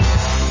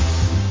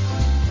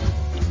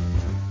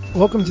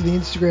Welcome to the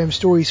Instagram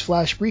Stories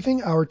Flash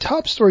Briefing. Our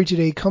top story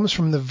today comes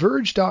from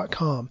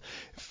TheVerge.com.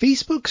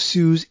 Facebook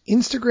sues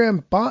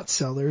Instagram bot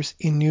sellers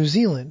in New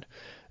Zealand.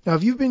 Now,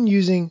 if you've been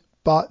using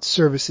bot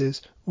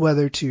services,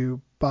 whether to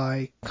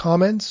buy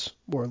comments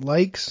or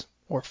likes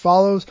or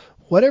follows,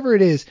 whatever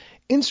it is,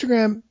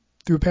 Instagram,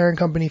 through parent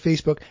company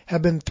Facebook,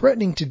 have been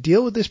threatening to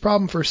deal with this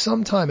problem for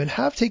some time and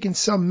have taken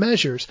some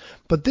measures,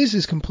 but this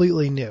is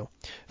completely new.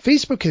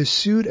 Facebook has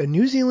sued a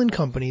New Zealand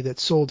company that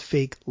sold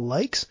fake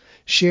likes,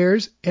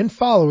 shares, and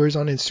followers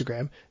on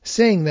Instagram,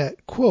 saying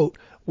that, quote,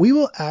 "We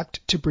will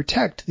act to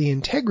protect the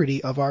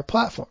integrity of our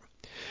platform."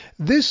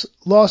 This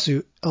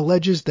lawsuit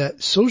alleges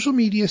that Social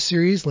Media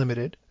Series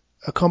Limited,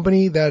 a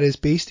company that is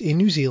based in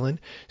New Zealand,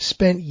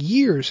 spent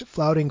years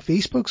flouting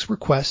Facebook's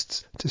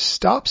requests to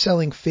stop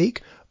selling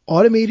fake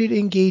automated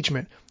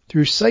engagement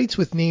through sites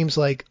with names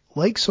like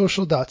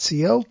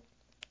likesocial.co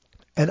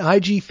and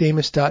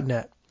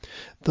igfamous.net.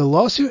 The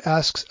lawsuit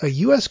asks a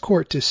U.S.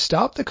 court to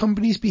stop the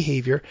company's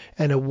behavior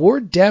and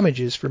award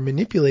damages for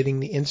manipulating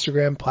the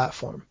Instagram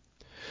platform.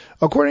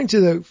 According to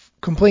the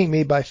complaint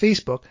made by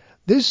Facebook,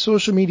 this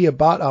social media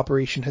bot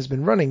operation has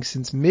been running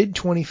since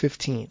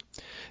mid-2015.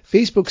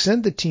 Facebook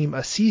sent the team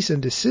a cease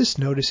and desist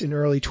notice in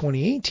early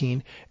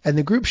 2018, and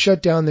the group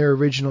shut down their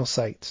original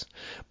sites.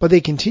 But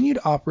they continued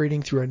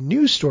operating through a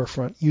new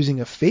storefront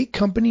using a fake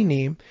company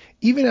name,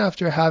 even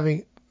after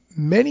having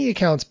many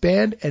accounts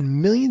banned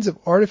and millions of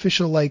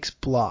artificial likes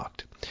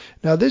blocked.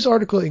 Now, this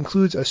article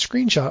includes a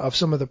screenshot of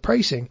some of the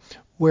pricing,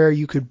 where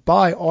you could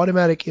buy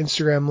automatic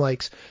Instagram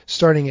likes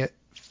starting at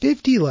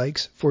 50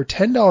 likes for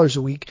 $10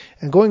 a week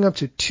and going up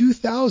to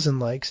 2,000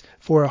 likes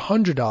for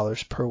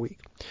 $100 per week.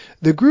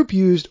 The group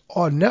used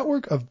a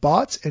network of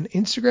bots and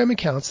Instagram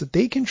accounts that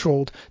they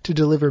controlled to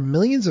deliver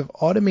millions of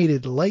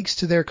automated likes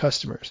to their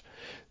customers.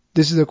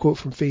 This is a quote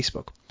from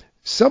Facebook.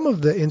 Some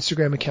of the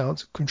Instagram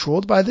accounts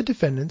controlled by the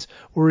defendants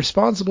were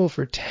responsible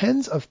for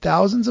tens of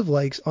thousands of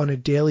likes on a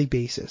daily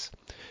basis.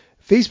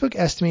 Facebook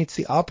estimates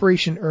the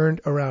operation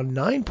earned around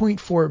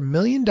 $9.4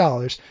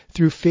 million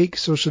through fake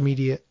social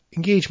media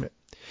engagement.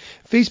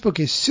 Facebook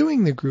is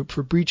suing the group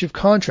for breach of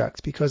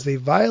contracts because they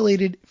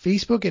violated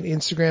Facebook and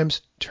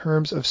Instagram's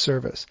terms of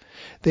service.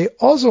 They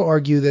also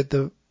argue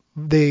that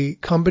the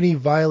company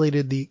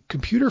violated the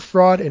Computer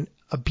Fraud and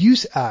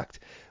Abuse Act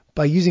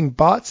by using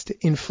bots to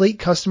inflate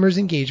customers'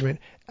 engagement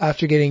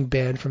after getting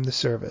banned from the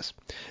service.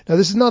 Now,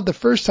 this is not the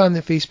first time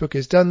that Facebook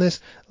has done this.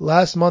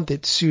 Last month,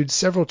 it sued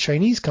several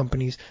Chinese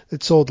companies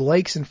that sold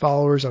likes and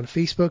followers on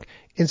Facebook,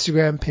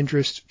 Instagram,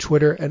 Pinterest,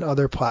 Twitter, and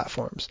other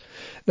platforms.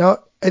 Now,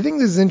 I think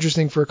this is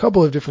interesting for a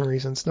couple of different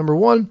reasons. Number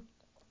one,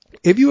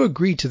 if you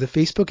agree to the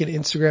Facebook and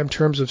Instagram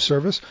terms of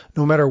service,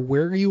 no matter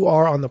where you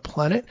are on the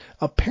planet,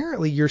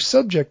 apparently you're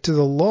subject to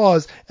the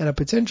laws and a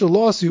potential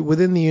lawsuit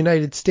within the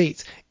United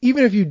States,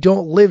 even if you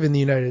don't live in the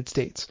United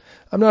States.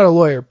 I'm not a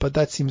lawyer, but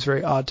that seems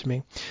very odd to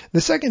me.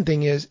 The second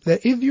thing is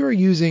that if you're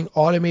using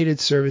automated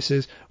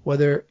services,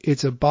 whether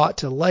it's a bot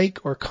to like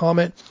or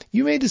comment,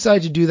 you may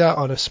decide to do that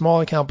on a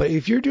small account, but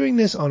if you're doing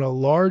this on a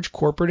large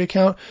corporate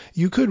account,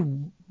 you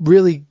could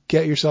really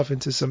get yourself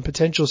into some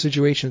potential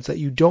situations that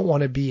you don't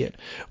want to be in.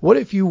 What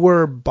if you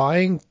were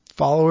buying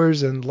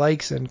followers and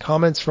likes and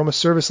comments from a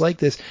service like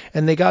this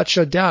and they got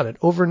shut down and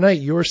overnight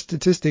your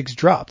statistics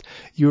dropped?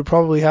 You would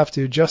probably have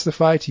to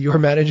justify to your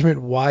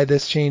management why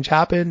this change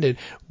happened and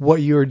what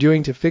you were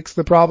doing to fix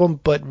the problem,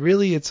 but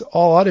really it's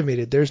all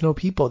automated. There's no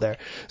people there.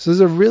 So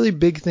there's a really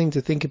big thing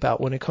to think about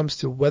when it comes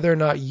to whether or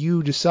not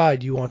you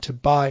decide you want to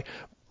buy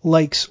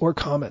likes or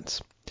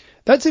comments.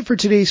 That's it for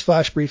today's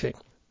Flash Briefing.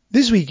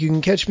 This week, you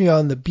can catch me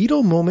on the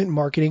Beetle Moment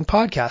Marketing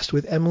Podcast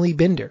with Emily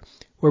Binder,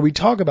 where we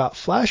talk about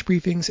flash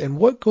briefings and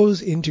what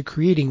goes into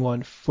creating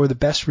one for the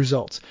best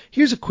results.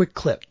 Here's a quick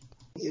clip.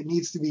 It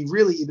needs to be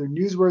really either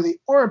newsworthy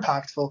or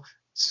impactful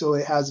so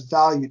it has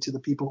value to the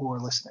people who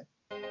are listening.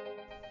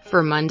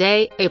 For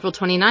Monday, April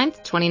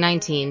 29th,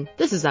 2019,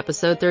 this is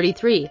episode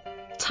 33.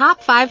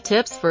 Top 5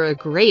 tips for a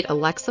great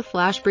Alexa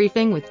Flash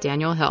Briefing with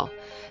Daniel Hill.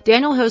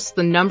 Daniel hosts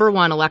the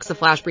 #1 Alexa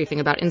Flash Briefing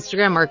about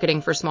Instagram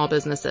marketing for small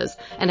businesses.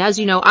 And as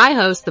you know, I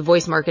host the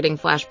Voice Marketing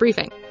Flash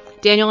Briefing.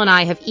 Daniel and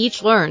I have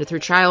each learned through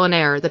trial and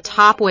error the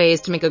top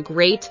ways to make a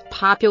great,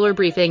 popular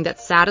briefing that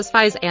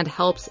satisfies and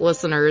helps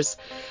listeners.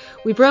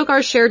 We broke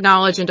our shared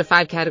knowledge into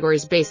 5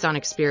 categories based on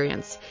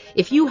experience.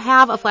 If you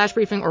have a flash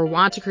briefing or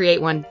want to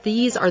create one,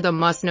 these are the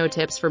must-know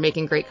tips for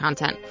making great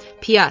content.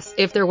 P.S.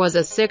 If there was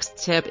a 6th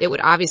tip, it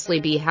would obviously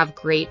be have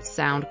great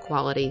sound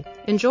quality.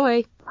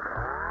 Enjoy!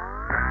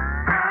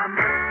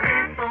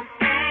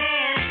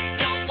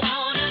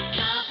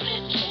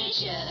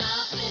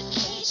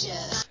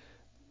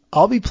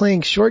 I'll be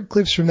playing short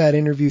clips from that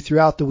interview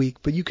throughout the week,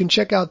 but you can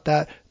check out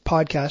that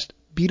podcast,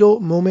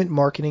 Beetle Moment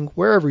Marketing,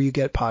 wherever you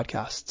get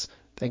podcasts.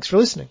 Thanks for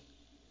listening.